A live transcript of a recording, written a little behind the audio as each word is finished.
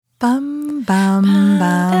Bum, bum, bum,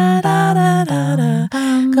 bum, bum,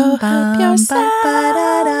 bum, Go help yourself.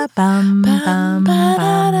 bum, bum, bum,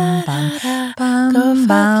 bum, Go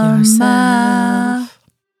fuck yourself.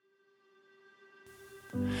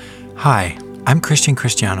 Hi, I'm Christian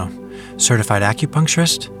Cristiano, certified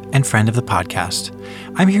acupuncturist and friend of the podcast.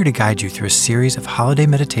 I'm here to guide you through a series of holiday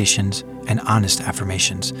meditations and honest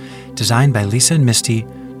affirmations designed by Lisa and Misty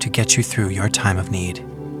to get you through your time of need.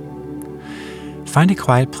 Find a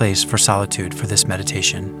quiet place for solitude for this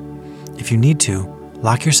meditation. If you need to,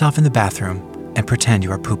 lock yourself in the bathroom and pretend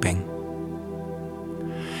you are pooping.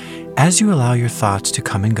 As you allow your thoughts to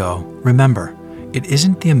come and go, remember, it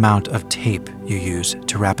isn't the amount of tape you use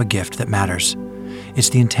to wrap a gift that matters. It's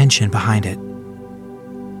the intention behind it.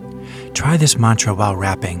 Try this mantra while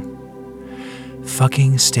wrapping.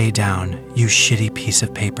 Fucking stay down, you shitty piece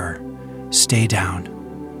of paper. Stay down.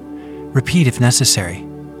 Repeat if necessary.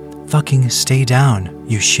 Fucking stay down,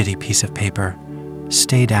 you shitty piece of paper.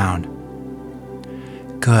 Stay down.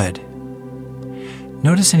 Good.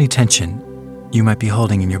 Notice any tension you might be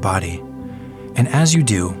holding in your body. And as you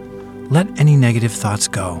do, let any negative thoughts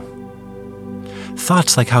go.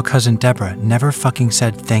 Thoughts like how Cousin Deborah never fucking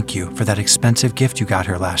said thank you for that expensive gift you got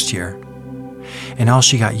her last year. And all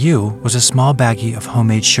she got you was a small baggie of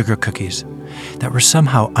homemade sugar cookies that were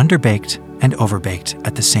somehow underbaked and overbaked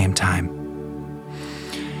at the same time.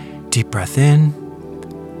 Deep breath in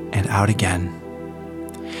and out again.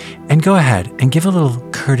 And go ahead and give a little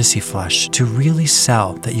courtesy flush to really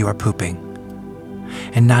sell that you are pooping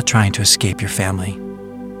and not trying to escape your family.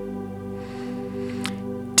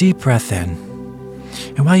 Deep breath in.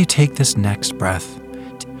 And while you take this next breath,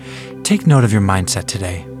 take note of your mindset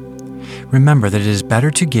today. Remember that it is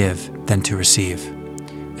better to give than to receive,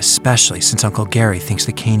 especially since Uncle Gary thinks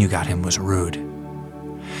the cane you got him was rude.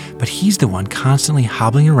 But he's the one constantly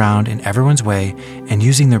hobbling around in everyone's way and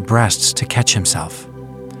using their breasts to catch himself.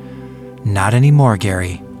 Not anymore,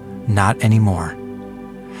 Gary. Not anymore.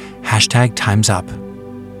 Hashtag time's up.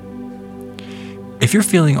 If you're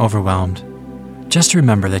feeling overwhelmed, just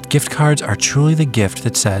remember that gift cards are truly the gift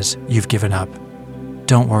that says you've given up.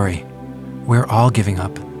 Don't worry. We're all giving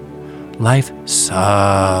up. Life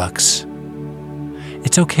sucks.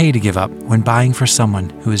 It's okay to give up when buying for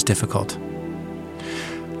someone who is difficult.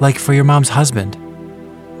 Like for your mom's husband,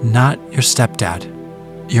 not your stepdad,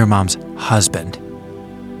 your mom's husband.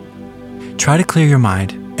 Try to clear your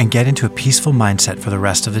mind and get into a peaceful mindset for the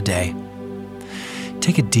rest of the day.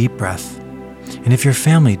 Take a deep breath, and if your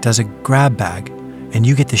family does a grab bag and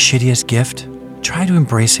you get the shittiest gift, try to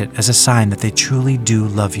embrace it as a sign that they truly do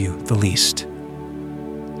love you the least.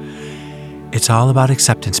 It's all about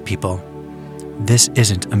acceptance, people. This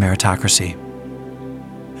isn't a meritocracy.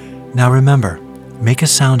 Now remember, make a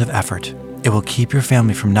sound of effort. It will keep your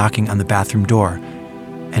family from knocking on the bathroom door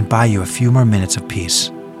and buy you a few more minutes of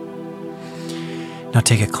peace. Now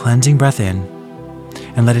take a cleansing breath in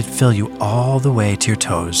and let it fill you all the way to your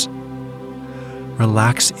toes.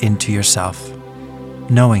 Relax into yourself,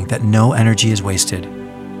 knowing that no energy is wasted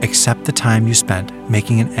except the time you spent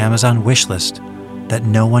making an Amazon wish list that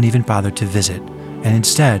no one even bothered to visit, and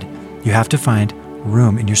instead you have to find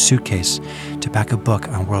room in your suitcase to pack a book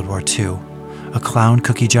on World War II, a clown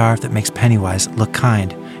cookie jar that makes Pennywise look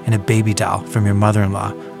kind, and a baby doll from your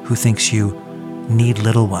mother-in-law who thinks you need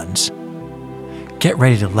little ones. Get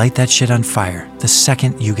ready to light that shit on fire the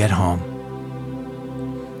second you get home.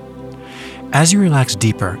 As you relax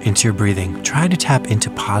deeper into your breathing, try to tap into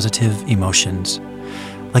positive emotions,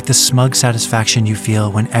 like the smug satisfaction you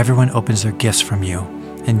feel when everyone opens their gifts from you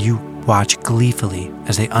and you watch gleefully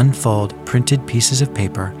as they unfold printed pieces of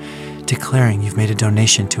paper declaring you've made a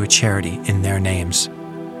donation to a charity in their names.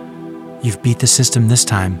 You've beat the system this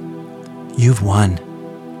time. You've won.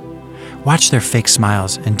 Watch their fake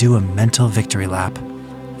smiles and do a mental victory lap.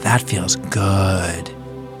 That feels good.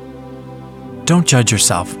 Don't judge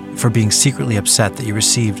yourself for being secretly upset that you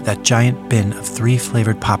received that giant bin of 3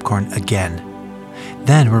 flavored popcorn again.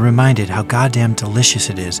 Then we're reminded how goddamn delicious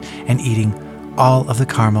it is and eating all of the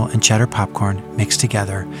caramel and cheddar popcorn mixed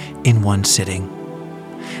together in one sitting,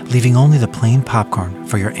 leaving only the plain popcorn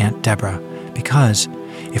for your Aunt Deborah because,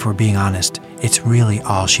 if we're being honest, it's really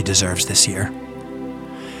all she deserves this year.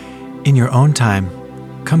 In your own time,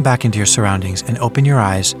 come back into your surroundings and open your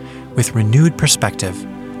eyes with renewed perspective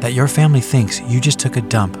that your family thinks you just took a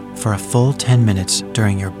dump for a full 10 minutes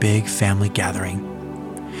during your big family gathering.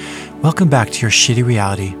 Welcome back to your shitty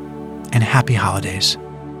reality, and happy holidays.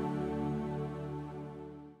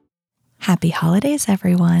 Happy holidays,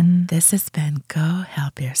 everyone. This has been Go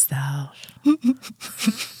Help Yourself.